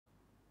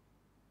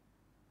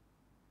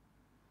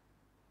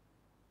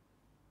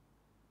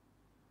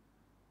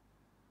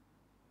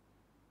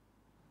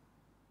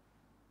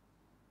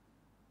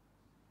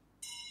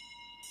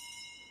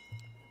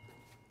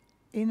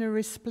In a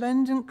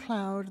resplendent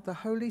cloud the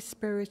Holy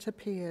Spirit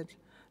appeared.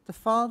 The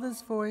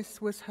Father's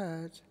voice was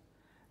heard.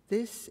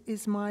 "This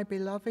is my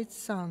beloved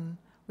Son,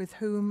 with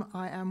whom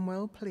I am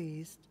well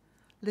pleased.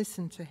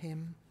 Listen to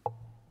him."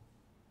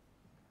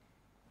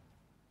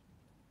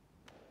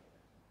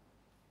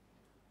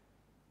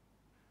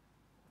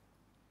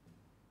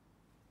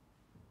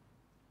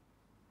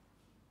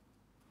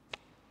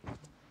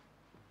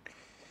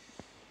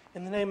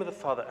 In the name of the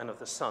Father, and of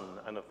the Son,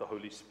 and of the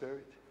Holy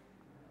Spirit,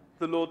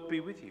 the Lord be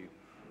with you.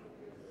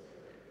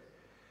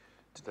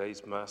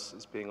 Today's Mass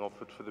is being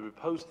offered for the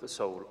repose of the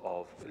soul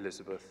of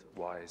Elizabeth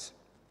Wise.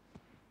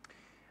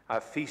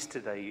 Our feast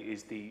today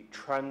is the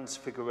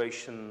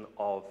Transfiguration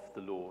of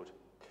the Lord.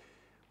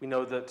 We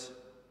know that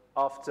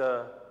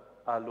after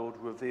our Lord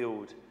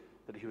revealed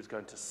that he was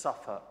going to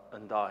suffer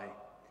and die,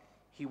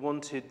 he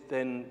wanted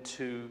then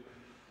to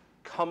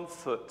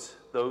comfort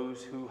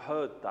those who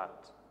heard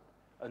that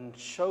and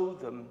show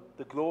them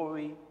the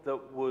glory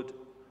that would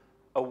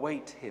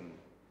await him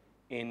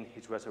in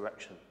his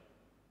resurrection.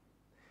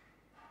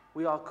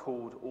 We are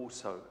called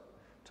also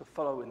to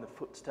follow in the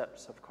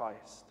footsteps of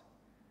Christ.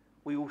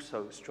 We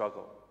also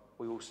struggle,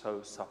 we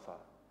also suffer.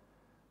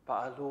 But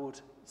our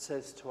Lord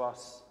says to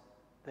us,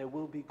 there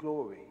will be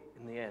glory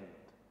in the end.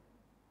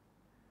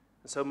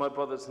 And so, my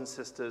brothers and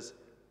sisters,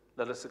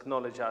 let us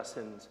acknowledge our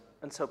sins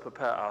and so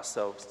prepare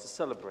ourselves to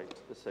celebrate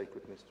the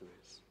sacred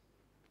mysteries.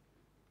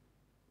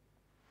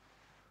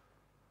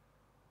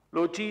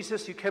 Lord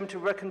Jesus, you came to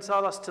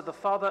reconcile us to the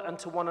Father and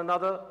to one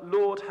another.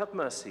 Lord, have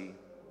mercy.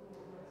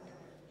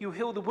 You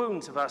heal the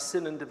wounds of our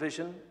sin and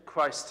division.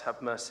 Christ,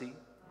 have mercy.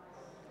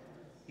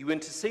 You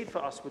intercede for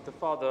us with the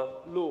Father.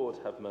 Lord,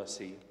 have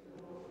mercy.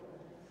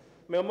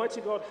 May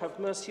Almighty God have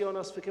mercy on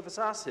us, forgive us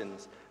our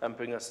sins, and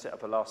bring us to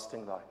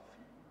everlasting life.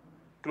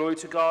 Glory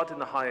to God in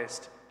the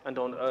highest, and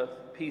on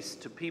earth peace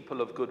to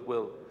people of good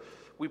will.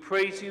 We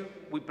praise you,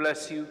 we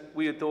bless you,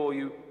 we adore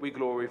you, we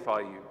glorify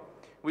you.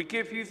 We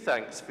give you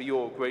thanks for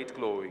your great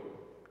glory.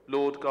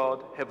 Lord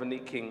God, heavenly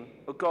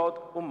King, O God,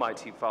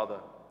 almighty Father,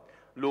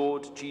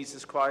 Lord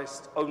Jesus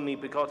Christ, only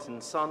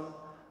begotten Son,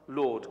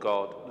 Lord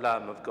God,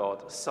 Lamb of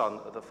God, Son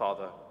of the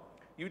Father.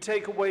 You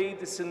take away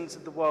the sins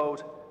of the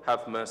world,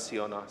 have mercy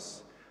on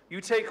us.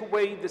 You take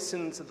away the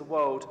sins of the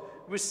world,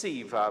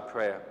 receive our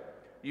prayer.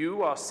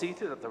 You are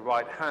seated at the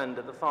right hand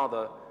of the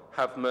Father,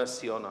 have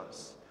mercy on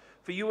us.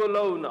 For you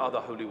alone are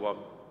the Holy One.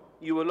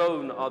 You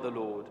alone are the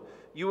Lord.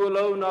 You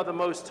alone are the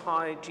Most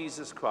High,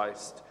 Jesus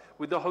Christ,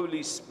 with the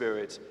Holy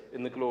Spirit,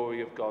 in the glory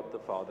of God the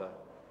Father.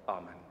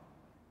 Amen.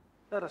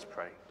 Let us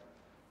pray.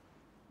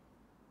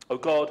 O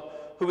God,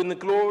 who in the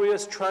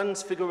glorious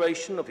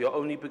transfiguration of your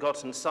only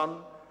begotten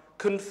Son,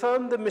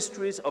 confirmed the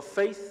mysteries of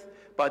faith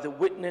by the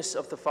witness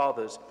of the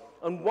fathers,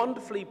 and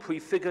wonderfully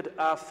prefigured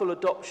our full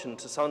adoption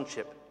to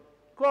sonship,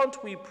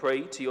 grant, we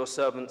pray, to your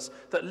servants,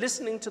 that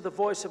listening to the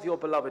voice of your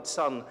beloved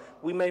Son,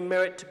 we may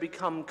merit to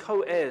become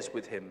co-heirs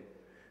with him,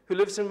 who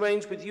lives and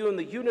reigns with you in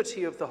the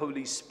unity of the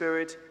Holy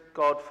Spirit,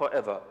 God,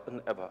 forever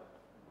and ever.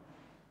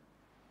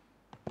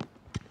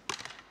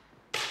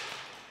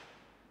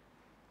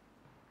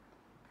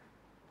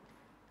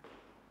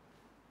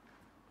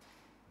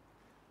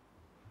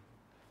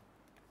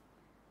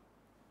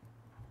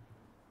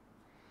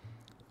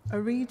 A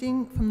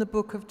reading from the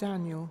book of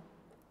Daniel.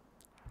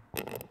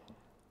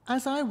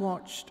 As I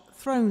watched,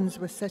 thrones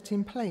were set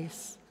in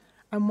place,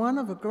 and one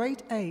of a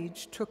great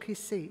age took his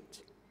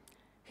seat.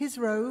 His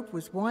robe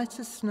was white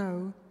as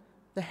snow,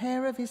 the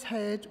hair of his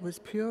head was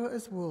pure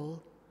as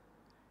wool.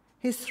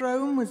 His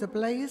throne was a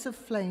blaze of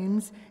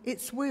flames,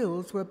 its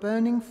wheels were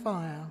burning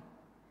fire.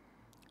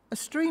 A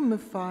stream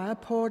of fire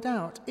poured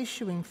out,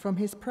 issuing from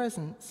his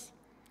presence.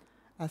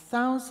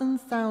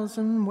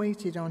 1,000,000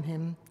 waited on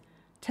him.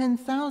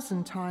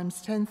 10,000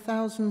 times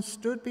 10,000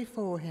 stood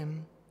before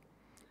him.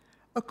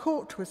 A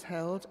court was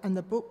held, and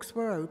the books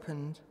were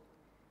opened.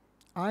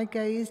 I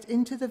gazed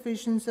into the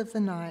visions of the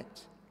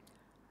night,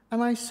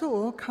 and I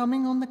saw,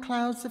 coming on the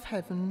clouds of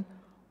heaven,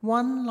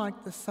 one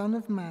like the Son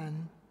of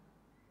Man.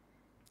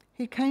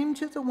 He came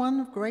to the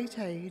one of great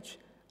age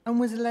and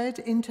was led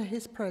into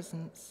his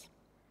presence.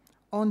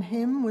 On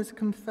him was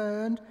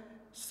conferred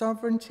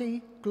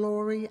sovereignty,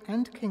 glory,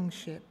 and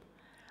kingship,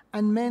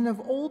 and men of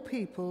all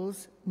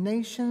peoples,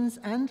 nations,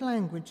 and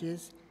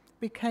languages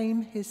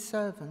became his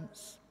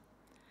servants.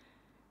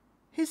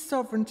 His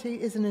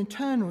sovereignty is an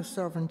eternal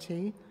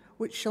sovereignty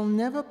which shall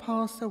never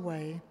pass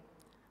away,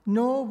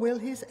 nor will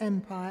his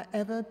empire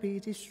ever be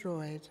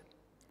destroyed.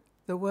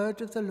 The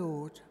word of the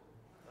Lord.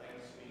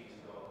 Thanks be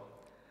to God.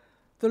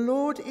 The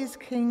Lord is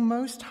King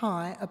most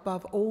high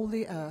above all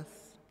the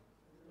earth.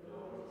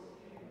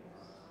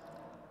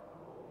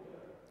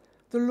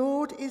 The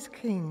Lord is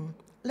King.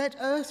 Let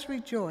earth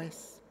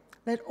rejoice.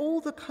 Let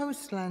all the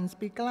coastlands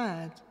be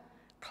glad.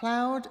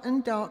 Cloud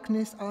and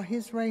darkness are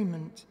his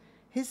raiment.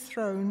 His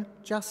throne,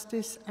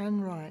 justice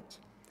and right.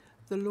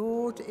 The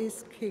Lord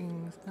is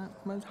King,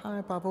 most high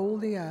above all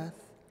the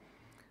earth.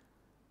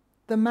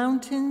 The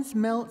mountains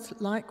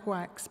melt like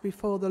wax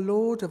before the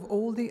Lord of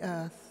all the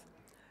earth.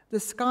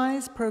 The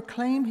skies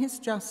proclaim his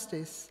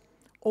justice.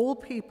 All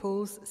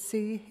peoples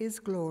see his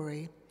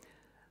glory.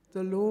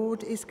 The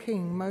Lord is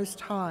King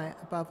most high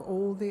above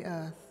all the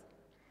earth.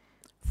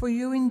 For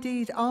you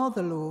indeed are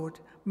the Lord,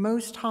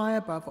 most high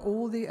above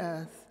all the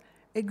earth,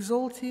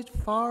 exalted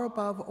far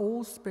above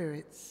all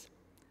spirits.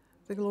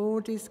 The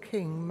Lord is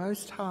King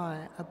most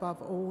high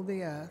above all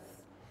the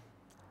earth.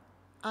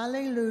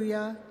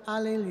 Alleluia,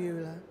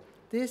 alleluia.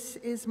 This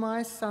is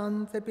my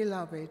Son, the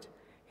beloved.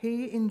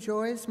 He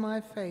enjoys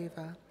my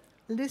favor.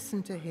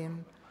 Listen to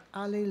him.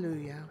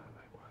 Alleluia.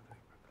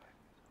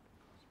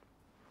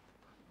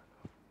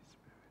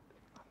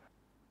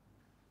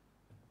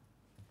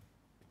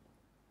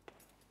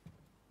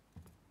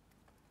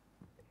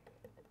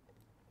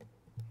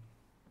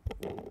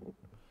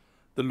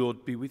 The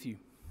Lord be with you.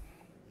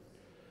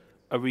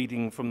 A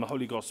reading from the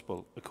Holy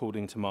Gospel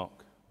according to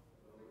Mark.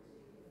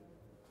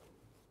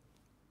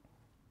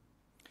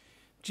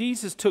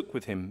 Jesus took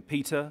with him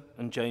Peter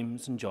and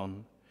James and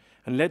John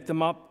and led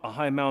them up a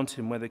high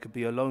mountain where they could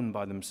be alone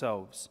by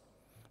themselves.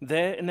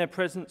 There in their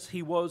presence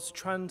he was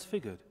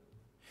transfigured.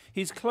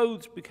 His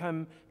clothes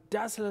became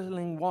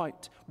dazzling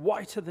white,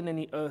 whiter than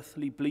any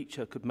earthly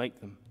bleacher could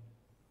make them.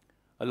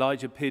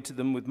 Elijah appeared to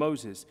them with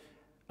Moses,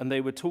 and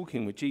they were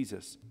talking with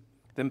Jesus.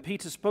 Then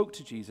Peter spoke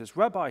to Jesus.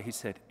 "Rabbi," he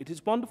said, "it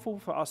is wonderful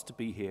for us to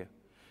be here.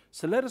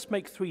 So let us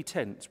make 3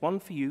 tents, one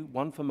for you,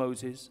 one for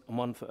Moses, and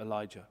one for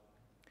Elijah."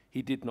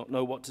 He did not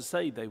know what to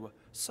say. They were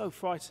so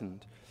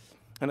frightened.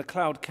 And a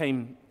cloud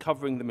came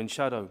covering them in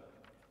shadow.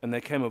 And there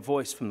came a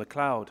voice from the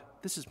cloud,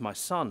 "This is my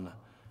son,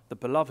 the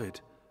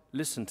beloved.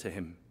 Listen to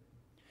him."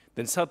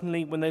 Then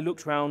suddenly, when they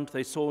looked round,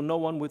 they saw no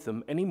one with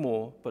them any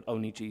more, but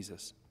only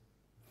Jesus.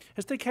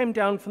 As they came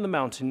down from the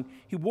mountain,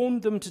 he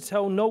warned them to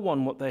tell no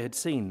one what they had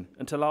seen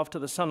until after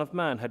the Son of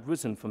Man had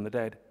risen from the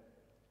dead.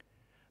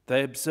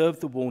 They observed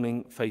the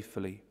warning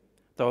faithfully,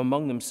 though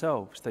among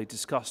themselves they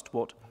discussed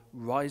what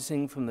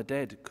rising from the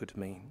dead could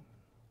mean.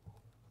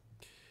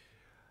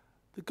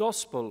 The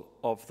Gospel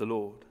of the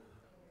Lord.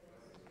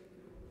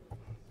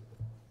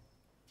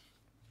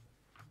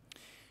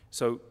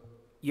 So,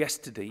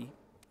 yesterday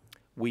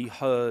we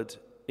heard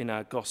in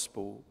our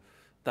Gospel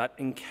that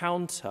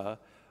encounter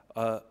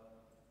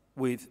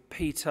with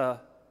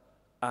Peter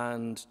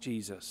and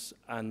Jesus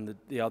and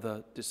the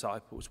other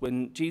disciples,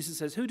 when Jesus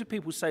says, "Who do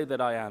people say that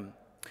I am?"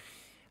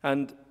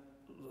 And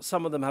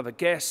some of them have a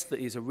guess that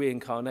he's a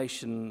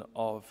reincarnation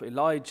of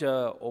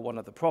Elijah or one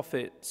of the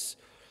prophets.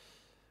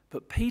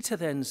 But Peter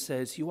then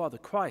says, "You are the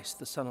Christ,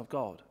 the Son of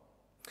God."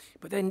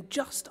 But then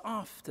just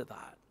after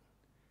that,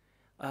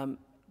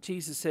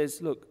 Jesus says,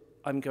 "Look,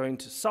 I'm going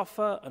to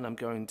suffer and I'm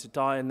going to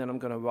die and then I'm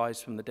going to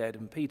rise from the dead."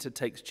 And Peter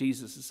takes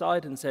Jesus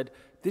aside and said,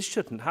 "This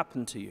shouldn't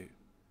happen to you."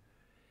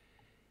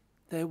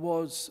 There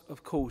was,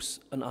 of course,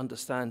 an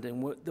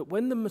understanding that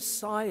when the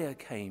Messiah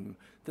came,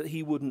 that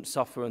he wouldn't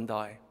suffer and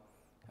die.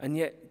 And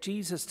yet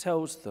Jesus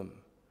tells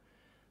them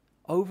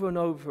over and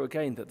over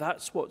again that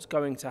that's what's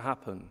going to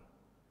happen.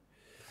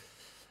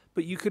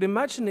 But you could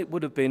imagine it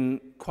would have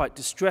been quite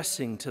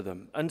distressing to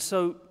them. And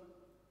so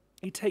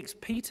he takes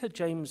Peter,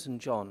 James, and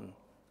John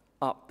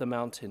up the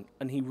mountain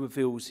and he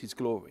reveals his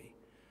glory.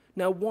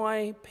 Now,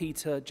 why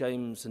Peter,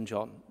 James, and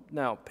John?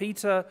 Now,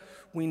 Peter,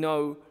 we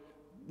know,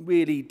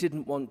 really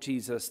didn't want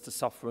Jesus to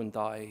suffer and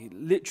die.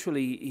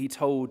 Literally, he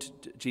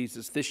told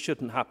Jesus, "This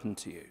shouldn't happen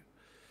to you."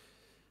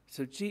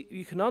 So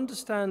you can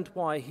understand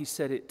why he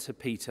said it to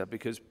Peter,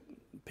 because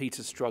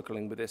Peter's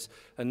struggling with this.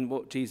 And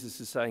what Jesus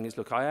is saying is,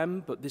 "Look, I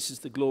am, but this is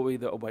the glory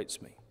that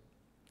awaits me."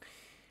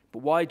 But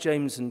why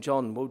James and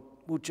John? Well,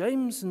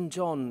 James and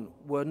John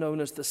were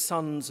known as the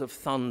sons of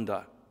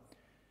thunder.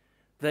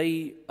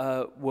 They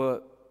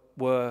were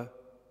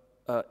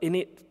in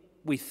it,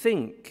 we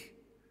think,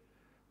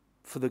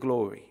 for the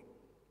glory,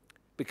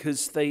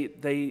 because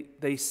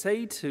they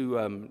say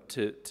to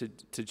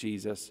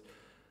Jesus,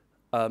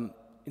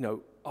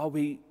 "Are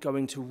we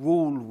going to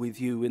rule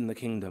with you in the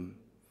kingdom?"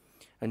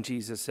 And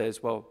Jesus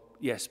says, "Well,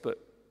 yes, but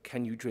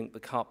can you drink the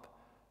cup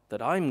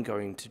that I'm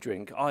going to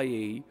drink?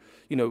 I.e.,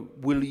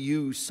 will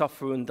you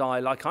suffer and die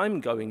like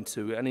I'm going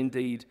to?" And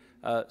indeed,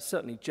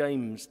 certainly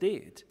James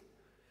did.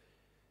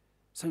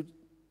 So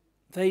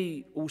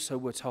they also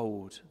were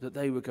told that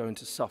they were going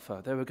to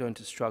suffer, they were going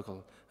to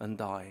struggle and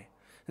die.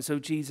 And so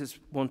Jesus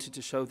wanted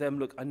to show them,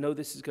 "Look, I know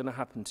this is going to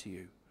happen to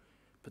you,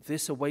 but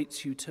this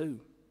awaits you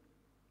too."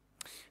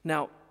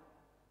 Now,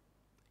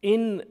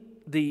 in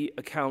the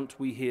account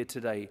we hear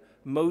today,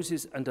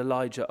 Moses and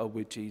Elijah are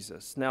with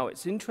Jesus. Now,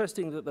 it's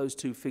interesting that those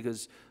two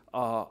figures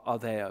are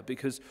there,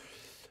 because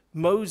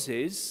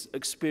Moses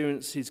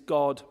experiences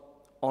God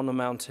on a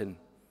mountain.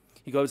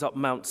 He goes up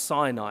Mount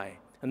Sinai,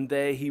 and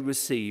there he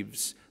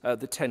receives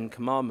the 10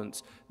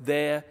 Commandments.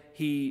 There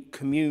he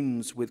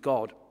communes with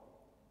God.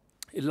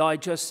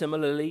 Elijah,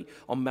 similarly,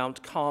 on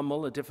Mount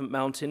Carmel, a different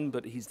mountain,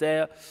 but he's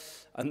there.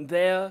 And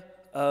there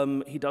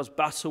he does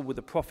battle with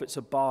the prophets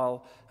of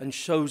Baal and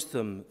shows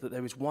them that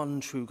there is one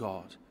true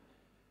God.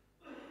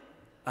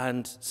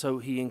 And so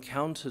he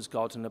encounters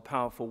God in a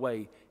powerful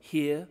way.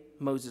 Here,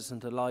 Moses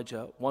and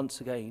Elijah, once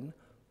again,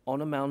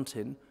 on a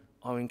mountain,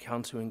 are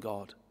encountering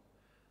God.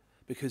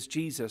 because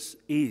Jesus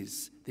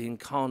is the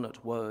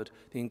incarnate Word,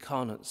 the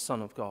incarnate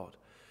Son of God.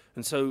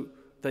 And so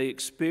they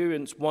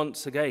experience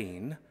once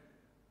again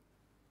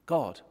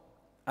God,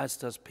 as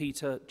does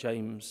Peter,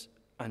 James,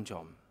 and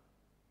John.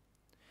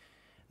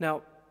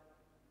 Now,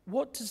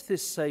 what does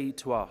this say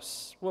to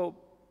us? Well,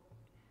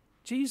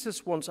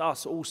 Jesus wants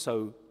us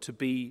also to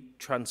be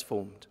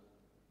transformed.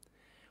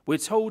 We're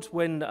told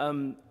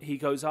when he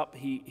goes up,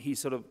 he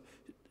sort of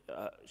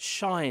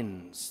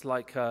shines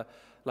like a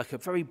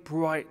very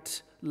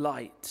bright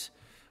light,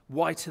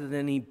 whiter than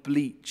any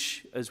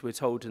bleach, as we're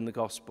told in the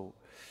gospel.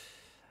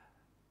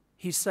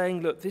 He's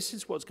saying, look, this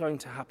is what's going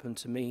to happen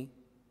to me.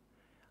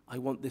 I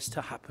want this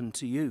to happen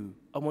to you.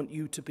 I want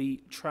you to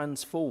be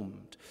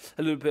transformed.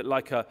 A little bit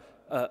like a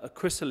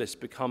chrysalis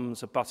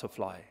becomes a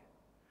butterfly.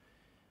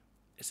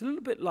 It's a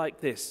little bit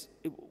like this.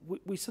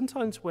 We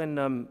sometimes,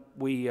 when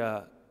we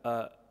are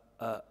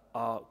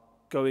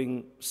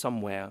going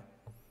somewhere,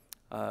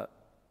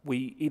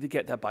 we either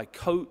get there by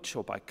coach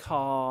or by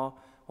car,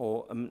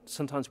 or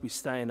sometimes we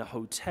stay in a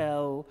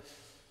hotel.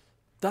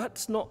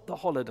 That's not the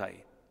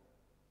holiday.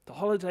 The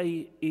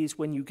holiday is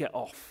when you get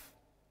off.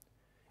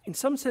 In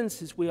some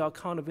senses, we are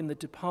kind of in the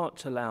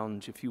departure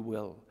lounge, if you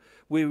will.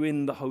 We're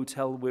in the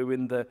hotel, we're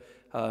in the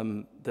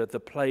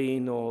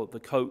plane or the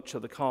coach or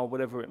the car,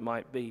 whatever it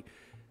might be.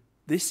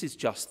 This is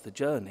just the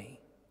journey.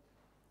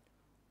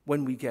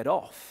 When we get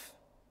off,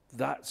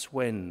 that's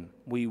when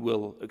we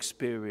will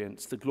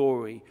experience the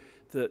glory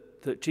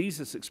that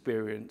Jesus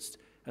experienced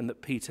and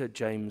that Peter,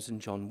 James, and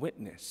John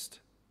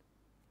witnessed.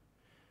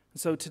 And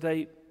so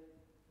today,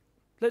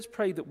 let's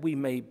pray that we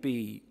may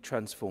be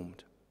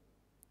transformed.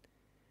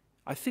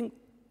 I think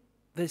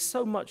there's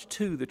so much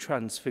to the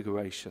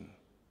Transfiguration,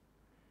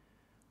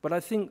 but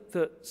I think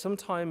that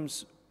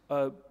sometimes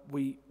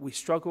we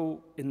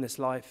struggle in this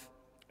life.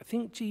 I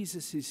think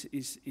Jesus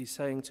is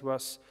saying to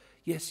us,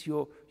 yes,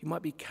 you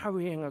might be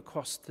carrying a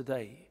cross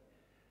today,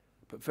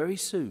 but very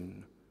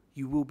soon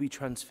you will be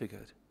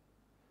transfigured.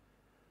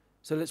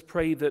 So let's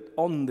pray that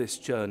on this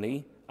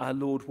journey, our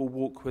Lord will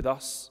walk with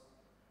us,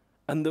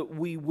 and that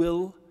we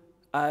will,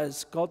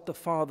 as God the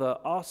Father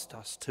asked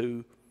us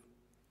to,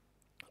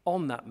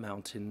 on that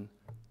mountain,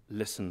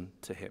 listen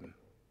to him.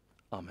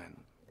 Amen.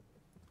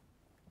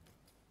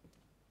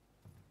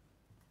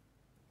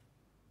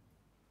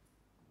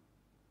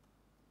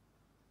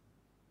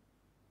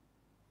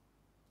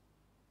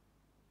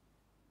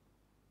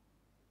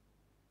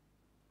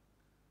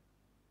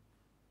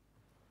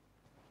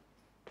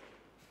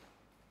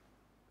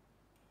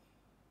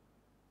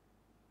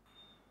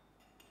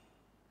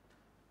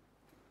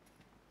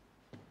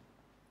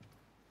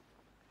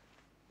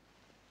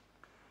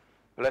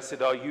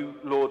 Blessed are you,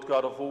 Lord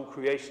God of all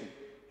creation,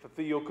 for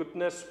through your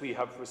goodness we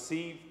have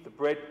received the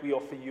bread we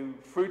offer you,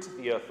 fruit of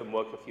the earth and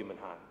work of human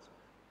hands.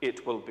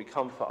 It will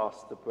become for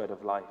us the bread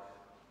of life.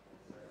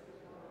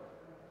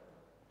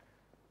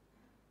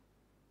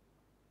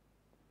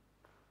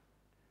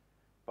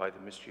 By the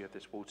mystery of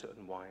this water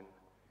and wine,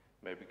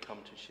 may we come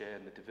to share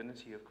in the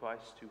divinity of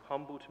Christ, who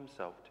humbled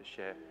himself to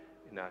share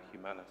in our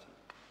humanity.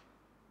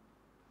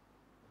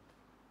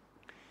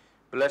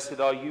 Blessed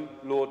are you,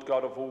 Lord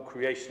God of all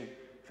creation,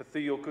 for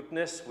through your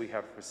goodness we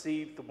have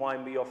received the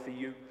wine we offer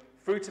you,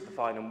 fruit of the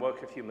vine and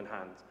work of human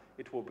hands.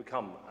 It will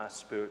become our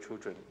spiritual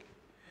drink.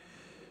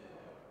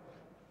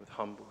 With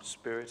humble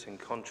spirit and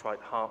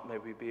contrite heart may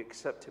we be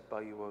accepted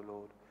by you, O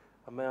Lord,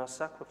 and may our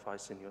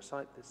sacrifice in your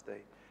sight this day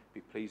be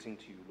pleasing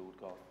to you, Lord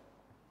God.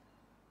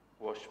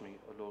 Wash me,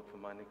 O Lord,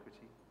 from my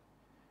iniquity.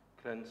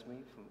 Cleanse me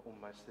from all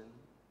my sin.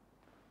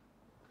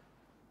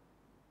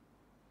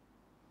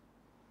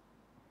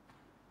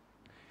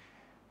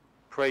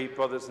 Pray,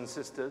 brothers and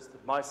sisters,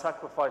 that my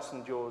sacrifice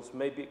and yours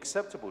may be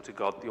acceptable to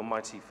God, the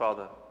Almighty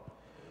Father.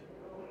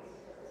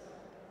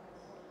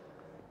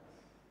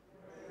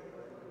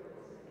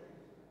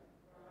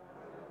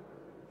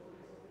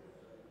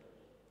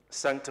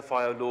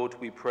 Sanctify, O Lord,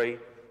 we pray,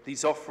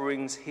 these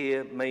offerings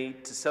here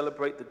made to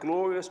celebrate the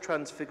glorious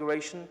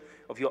transfiguration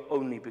of your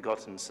only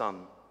begotten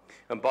Son,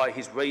 and by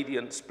his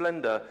radiant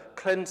splendor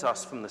cleanse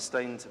us from the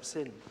stains of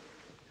sin.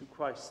 Through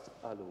Christ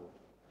our Lord.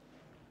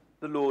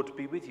 The Lord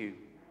be with you.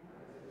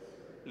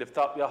 Lift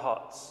up your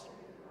hearts.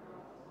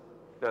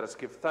 Let us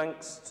give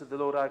thanks to the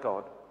Lord our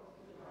God.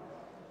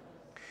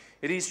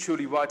 It is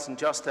truly right and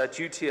just, our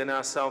duty and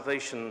our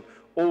salvation,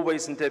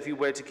 always and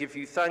everywhere to give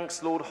you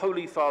thanks, Lord,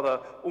 Holy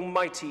Father,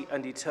 Almighty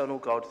and eternal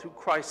God, through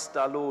Christ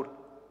our Lord.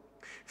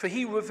 For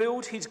he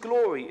revealed his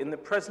glory in the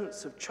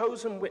presence of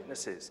chosen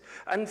witnesses,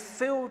 and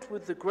filled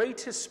with the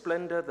greatest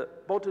splendor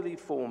that bodily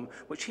form,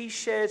 which he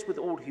shares with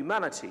all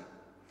humanity,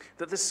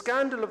 that the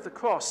scandal of the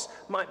cross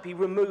might be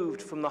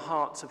removed from the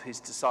hearts of his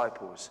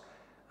disciples,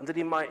 and that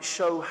he might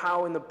show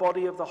how in the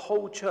body of the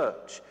whole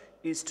church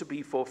is to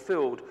be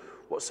fulfilled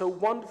what so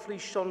wonderfully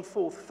shone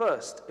forth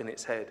first in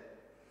its head.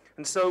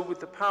 And so with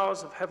the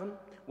powers of heaven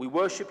we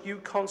worship you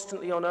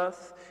constantly on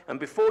earth, and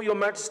before your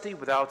majesty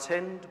without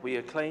end we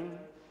acclaim,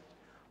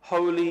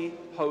 Holy,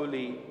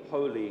 holy,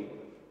 holy,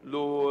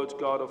 Lord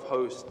God of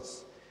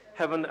hosts,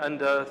 heaven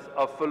and earth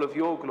are full of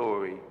your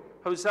glory.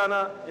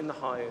 Hosanna in the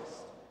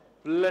highest.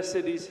 Blessed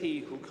is he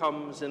who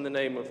comes in the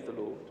name of the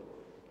Lord.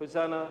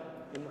 Hosanna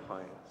in the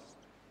highest.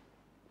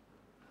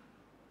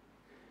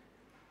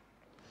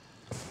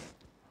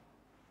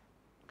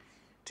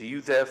 To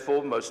you,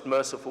 therefore, most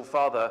merciful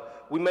Father,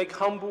 we make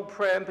humble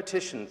prayer and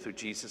petition through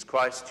Jesus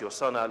Christ, your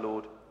Son, our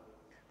Lord,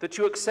 that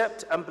you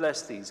accept and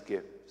bless these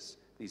gifts,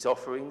 these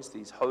offerings,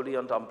 these holy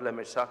and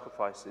unblemished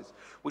sacrifices,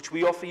 which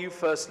we offer you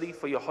firstly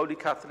for your holy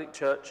Catholic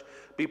Church.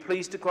 Be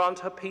pleased to grant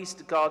her peace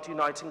to guard,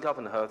 unite, and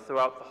govern her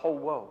throughout the whole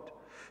world,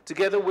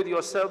 together with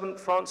your servant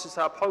Francis,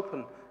 our Pope,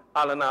 and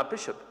Alan, our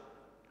Bishop,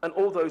 and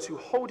all those who,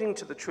 holding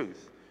to the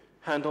truth,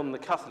 hand on the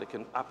Catholic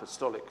and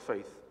Apostolic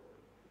faith.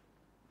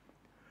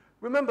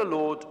 Remember,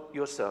 Lord,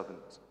 your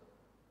servants,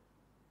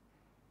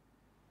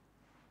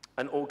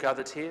 and all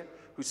gathered here,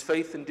 whose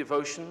faith and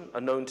devotion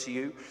are known to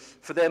you.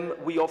 For them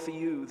we offer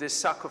you this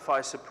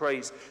sacrifice of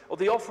praise, or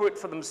they offer it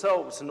for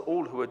themselves and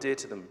all who are dear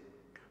to them,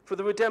 for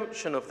the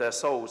redemption of their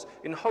souls,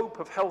 in hope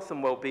of health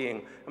and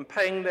well-being, and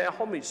paying their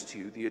homage to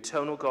you, the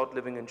eternal God,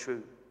 living and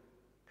true.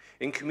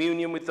 In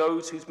communion with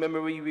those whose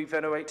memory we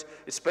venerate,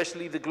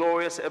 especially the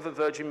glorious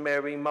ever-Virgin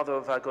Mary, Mother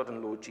of our God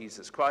and Lord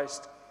Jesus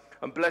Christ,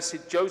 and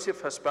blessed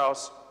Joseph, her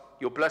spouse,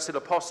 your blessed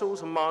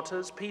apostles and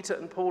martyrs, Peter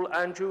and Paul,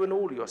 Andrew, and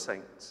all your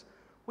saints,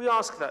 we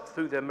ask that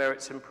through their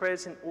merits and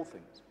prayers in all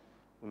things,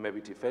 we may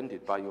be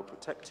defended by your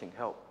protecting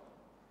help.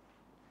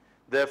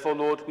 Therefore,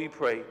 Lord, we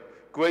pray,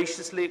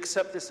 graciously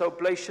accept this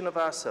oblation of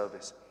our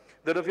service,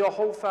 that of your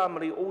whole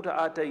family order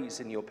our days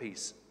in your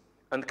peace,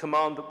 and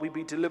command that we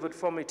be delivered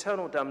from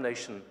eternal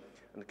damnation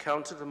and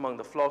counted among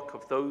the flock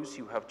of those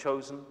you have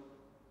chosen.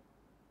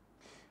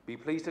 Be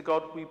pleased to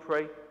God, we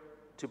pray,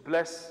 to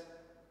bless,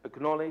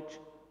 acknowledge,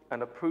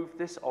 and approve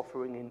this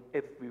offering in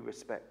every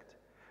respect.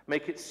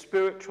 Make it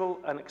spiritual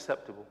and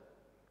acceptable,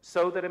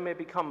 so that it may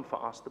become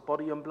for us the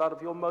body and blood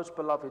of your most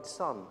beloved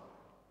Son,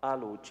 our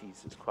Lord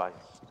Jesus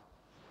Christ.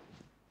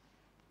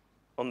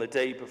 On the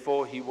day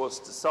before he was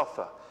to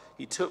suffer,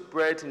 he took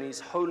bread in his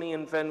holy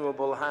and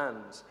venerable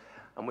hands,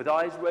 and with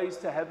eyes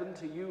raised to heaven,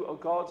 to you, O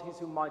God,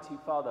 his almighty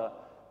Father,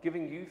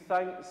 giving you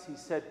thanks, he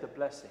said the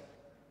blessing,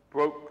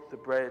 broke the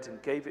bread,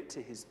 and gave it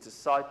to his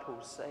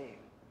disciples, saying,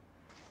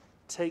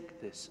 "Take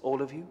this,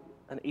 all of you,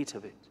 and eat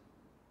of it,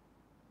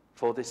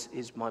 for this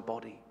is my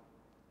body,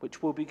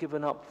 which will be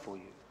given up for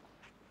you.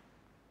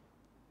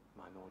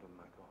 My Lord and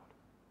my God,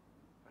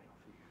 I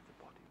offer you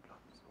the body, blood,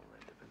 soul,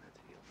 and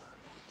divinity of our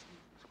Lord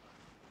Jesus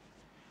Christ."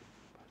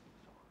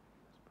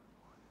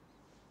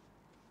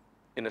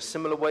 In a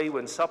similar way,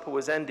 when supper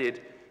was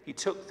ended, he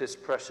took this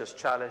precious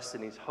chalice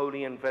in his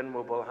holy and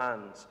venerable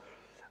hands,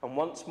 and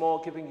once more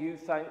giving you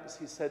thanks,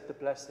 he said the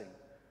blessing,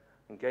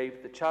 and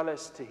gave the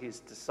chalice to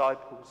his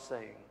disciples,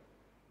 saying,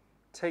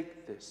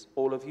 "Take this,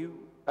 all of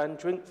you, and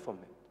drink from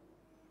it.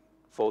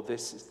 For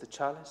this is the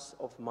chalice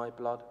of my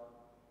blood,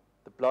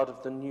 the blood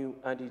of the new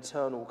and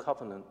eternal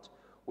covenant,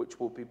 which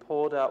will be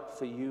poured out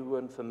for you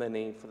and for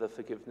many for the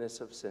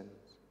forgiveness of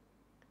sins.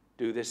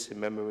 Do this in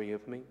memory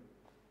of me."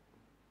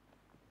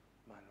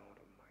 My Lord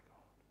and my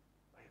God,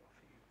 I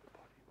offer you the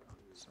body,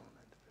 blood, soul,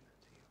 and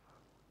divinity of our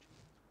Lord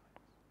Jesus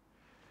Christ.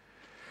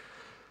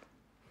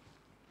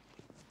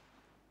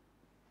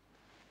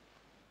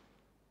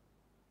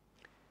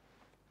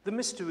 The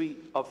mystery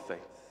of faith.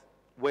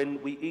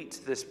 When we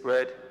eat this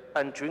bread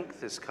and drink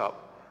this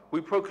cup, we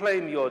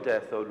proclaim your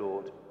death, O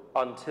Lord,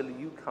 until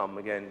you come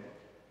again.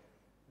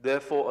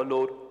 Therefore, O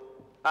Lord,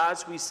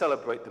 as we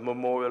celebrate the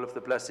memorial of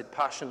the blessed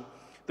Passion,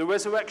 the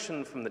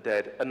resurrection from the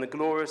dead, and the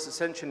glorious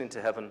ascension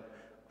into heaven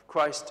of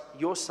Christ,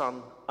 your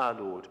Son, our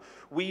Lord,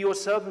 we, your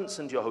servants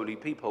and your holy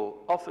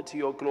people, offer to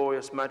your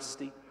glorious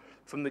majesty,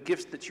 from the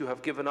gifts that you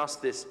have given us,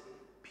 this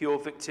pure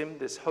victim,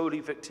 this holy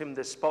victim,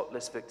 this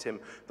spotless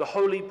victim, the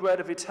holy bread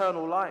of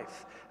eternal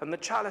life, and the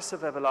chalice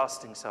of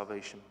everlasting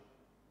salvation.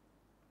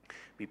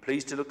 Be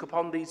pleased to look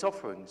upon these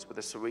offerings with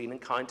a serene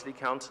and kindly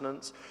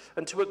countenance,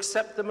 and to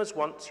accept them as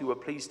once you were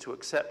pleased to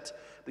accept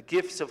the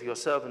gifts of your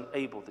servant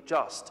Abel the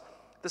just,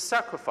 the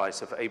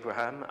sacrifice of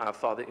Abraham, our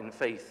father in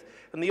faith,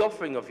 and the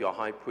offering of your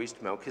high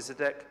priest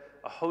Melchizedek,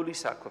 a holy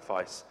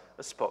sacrifice,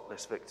 a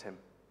spotless victim.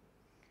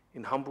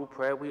 In humble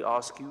prayer we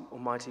ask you,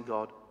 Almighty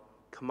God,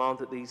 command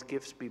that these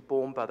gifts be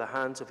borne by the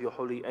hands of your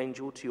holy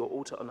angel to your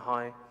altar on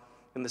high,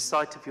 in the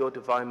sight of your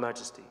divine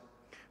majesty,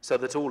 so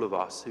that all of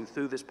us who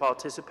through this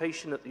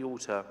participation at the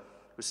altar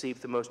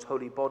receive the most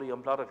holy body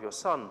and blood of your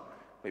Son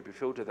may be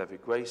filled with every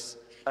grace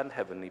and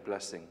heavenly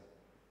blessing.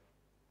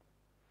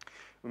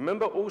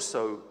 Remember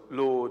also,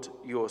 Lord,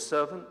 your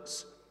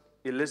servants,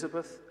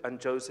 Elizabeth and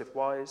Joseph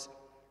Wise,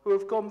 who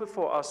have gone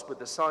before us with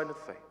the sign of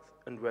faith,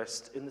 and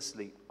rest in the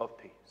sleep of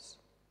peace.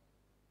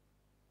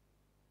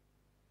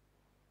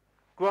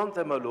 Grant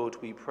them, O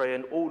Lord, we pray,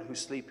 and all who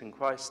sleep in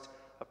Christ,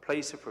 a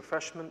place of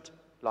refreshment,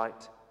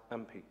 light,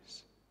 and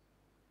peace.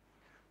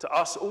 To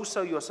us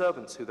also, your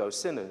servants, who, though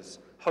sinners,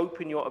 hope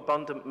in your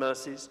abundant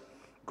mercies,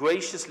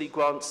 graciously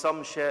grant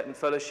some share in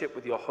fellowship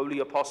with your holy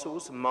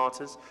apostles and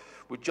martyrs,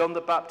 with John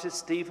the Baptist,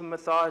 Stephen,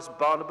 Matthias,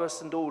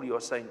 Barnabas, and all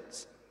your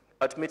saints.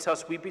 Admit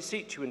us, we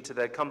beseech you, into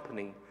their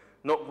company,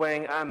 not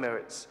weighing our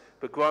merits,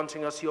 but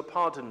granting us your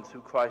pardon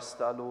through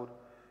Christ our Lord,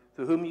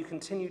 through whom you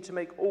continue to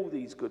make all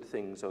these good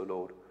things, O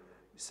Lord.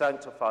 You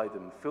sanctify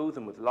them, fill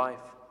them with life,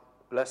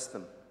 bless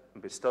them,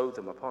 and bestow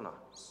them upon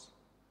us.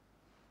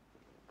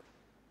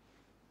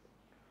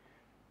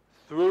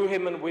 Through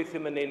him and with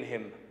him and in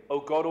him, O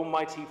God,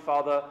 Almighty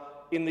Father,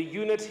 in the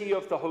unity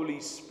of the Holy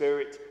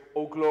Spirit,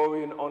 all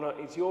glory and honor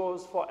is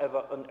yours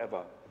forever and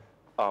ever.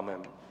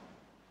 Amen.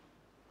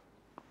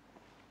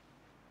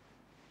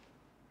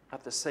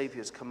 At the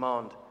Saviour's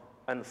command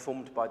and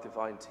formed by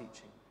divine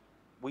teaching,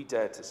 we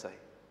dare to say,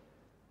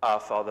 Our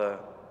Father,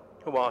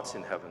 who art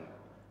in heaven,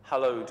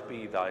 hallowed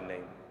be thy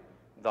name.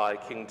 Thy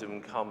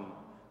kingdom come,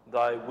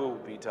 thy will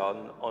be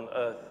done on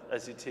earth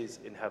as it is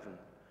in heaven.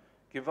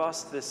 Give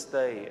us this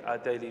day our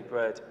daily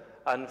bread,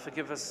 and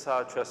forgive us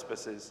our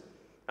trespasses,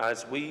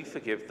 as we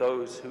forgive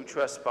those who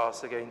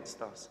trespass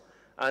against us.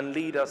 And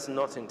lead us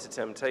not into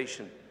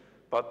temptation,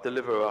 but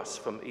deliver us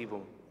from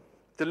evil.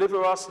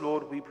 Deliver us,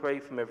 Lord, we pray,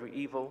 from every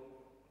evil.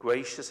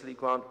 Graciously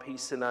grant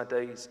peace in our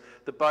days,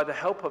 that by the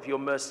help of your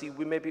mercy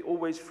we may be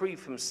always free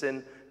from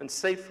sin and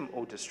safe from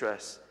all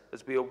distress,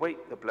 as we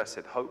await the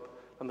blessed hope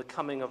and the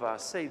coming of our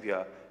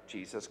Saviour,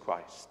 Jesus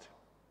Christ.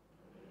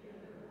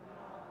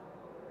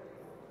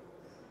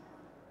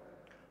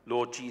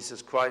 Lord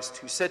Jesus Christ,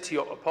 who said to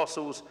your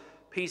apostles,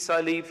 Peace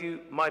I leave you,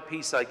 my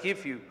peace I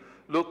give you,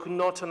 look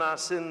not on our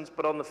sins,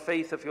 but on the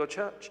faith of your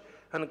church,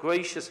 and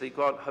graciously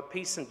grant her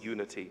peace and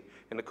unity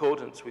in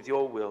accordance with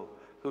your will,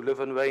 who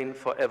live and reign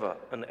forever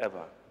and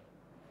ever.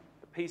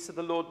 The peace of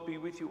the Lord be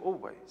with you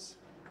always.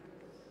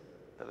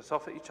 Let us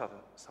offer each other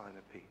a sign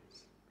of peace.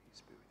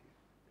 Peace be with you.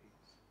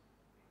 Peace.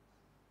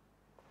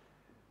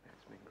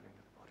 Next mingling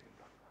of the body and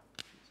blood of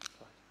Jesus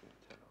Christ, the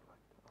eternal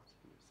life to us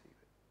who receive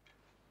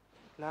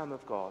it. Lamb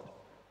of God,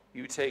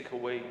 you take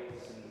away the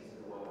sins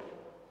of the world.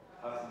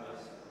 Have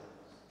mercy on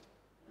us.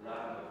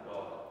 Lamb of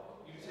God,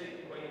 you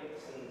take away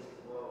the sins of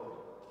the world.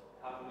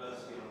 Have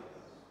mercy on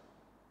us.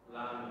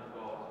 Lamb of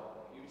God,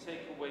 you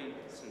take away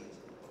the sins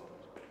of the world.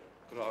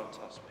 Grant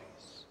us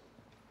peace.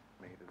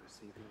 May the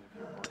receiving of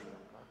your body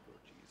and blood,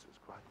 Lord Jesus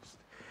Christ,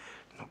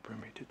 not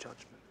bring me to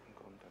judgment and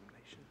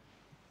condemnation,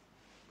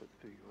 but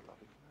through your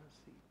loving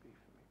mercy be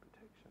for me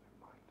protection in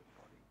mind and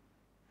body,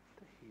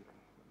 to healing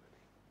from the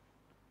living.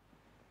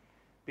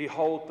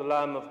 Behold the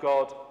Lamb of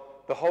God.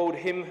 Behold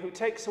him who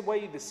takes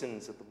away the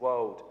sins of the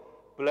world.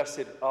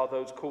 Blessed are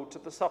those called to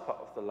the supper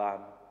of the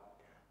Lamb.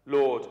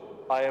 Lord,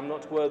 I am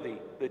not worthy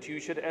that you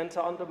should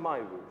enter under my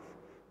roof,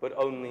 but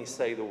only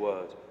say the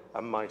word,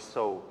 and my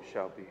soul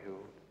shall be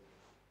healed.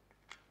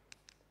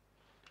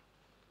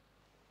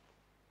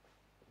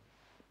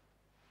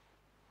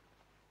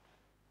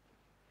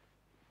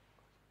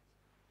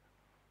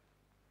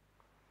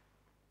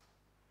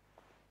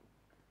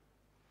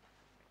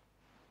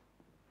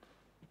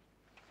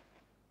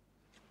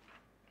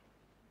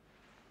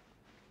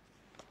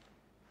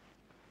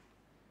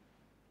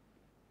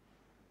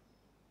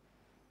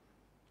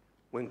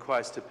 When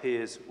Christ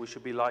appears, we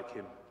shall be like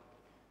him,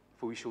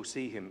 for we shall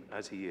see him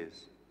as he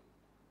is.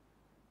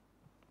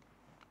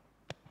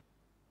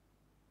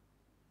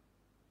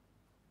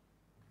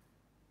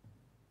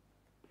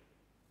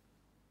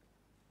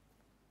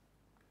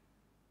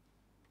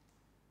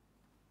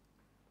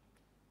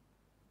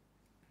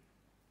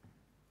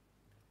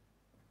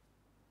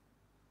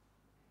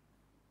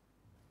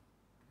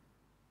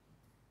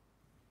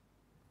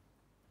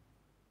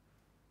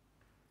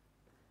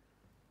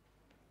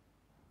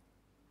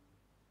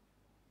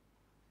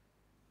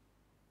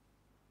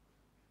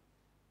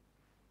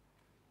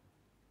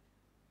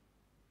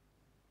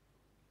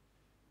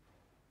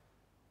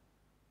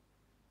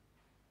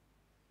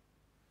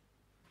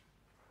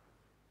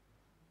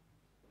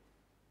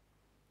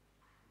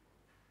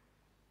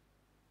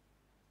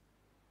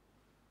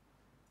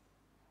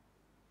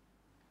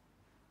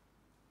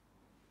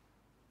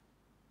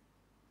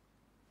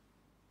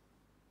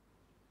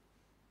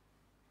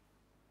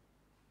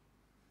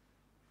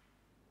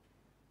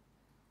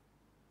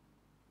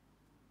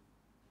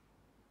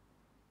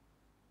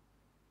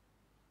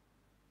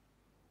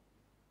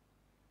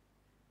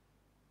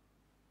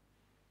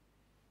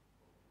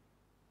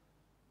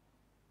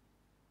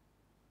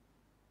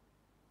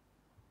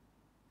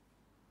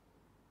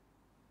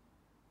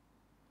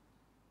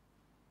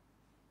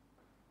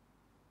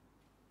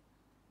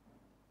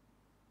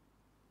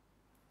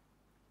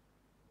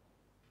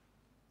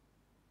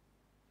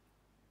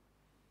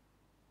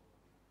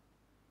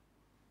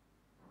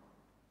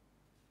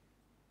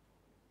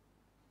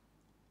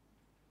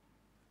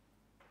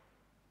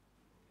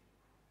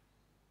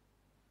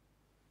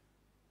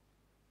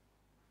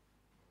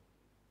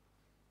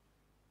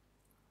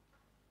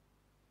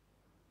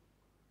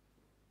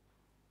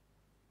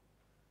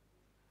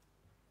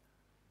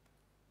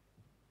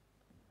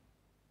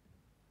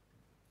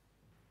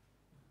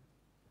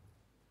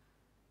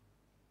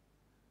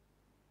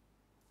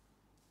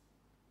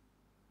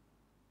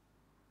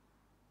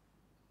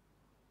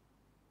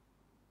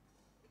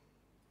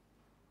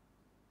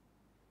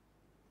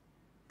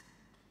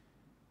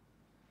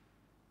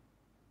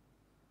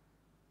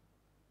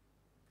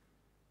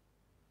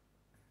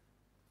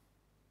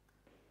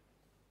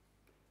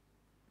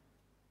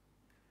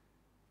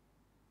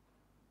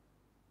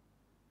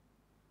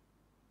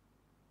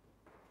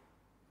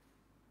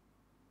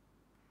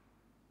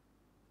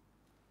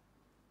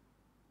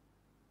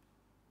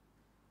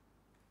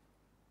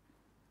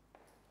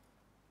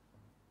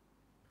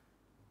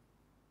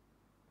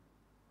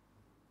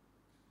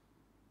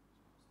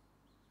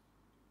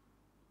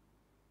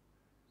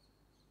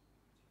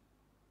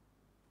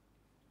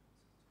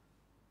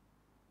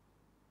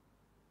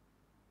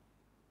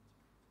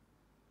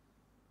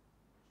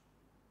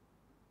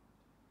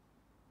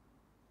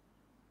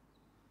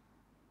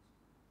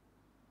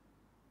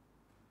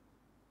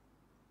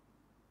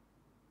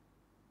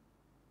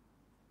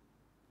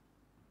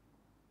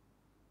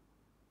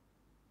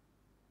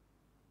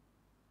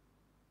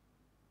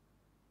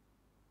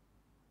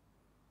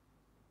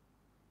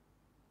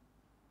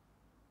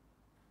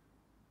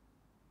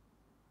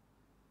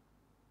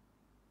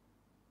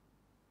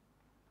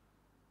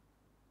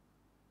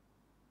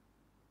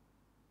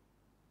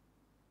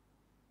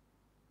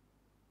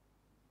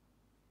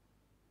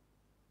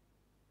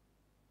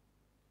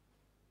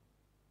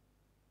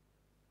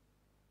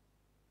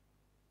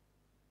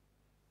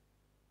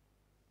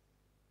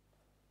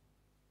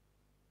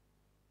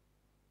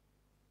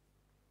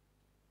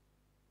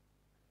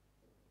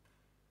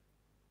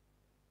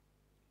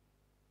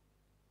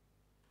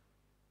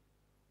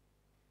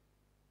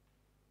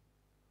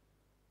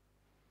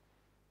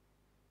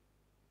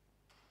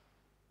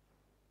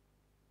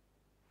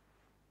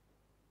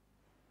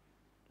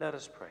 Let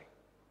us pray.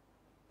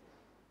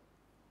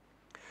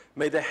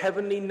 May the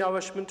heavenly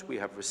nourishment we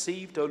have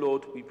received, O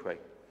Lord, we pray,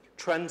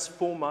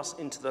 transform us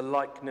into the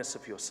likeness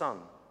of your Son,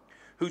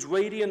 whose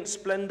radiant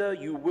splendor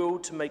you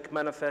willed to make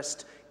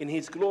manifest in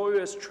his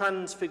glorious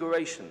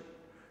transfiguration,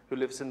 who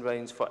lives and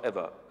reigns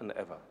forever and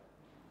ever.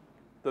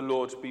 The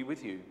Lord be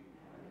with you.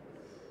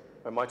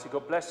 Almighty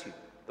God bless you,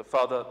 the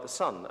Father, the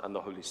Son, and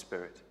the Holy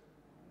Spirit.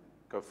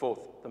 Go forth,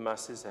 the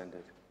Mass is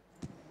ended.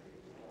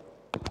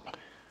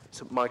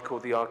 St. Michael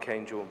the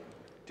Archangel,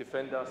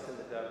 defend us in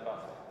the day of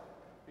battle.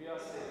 Be our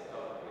safe.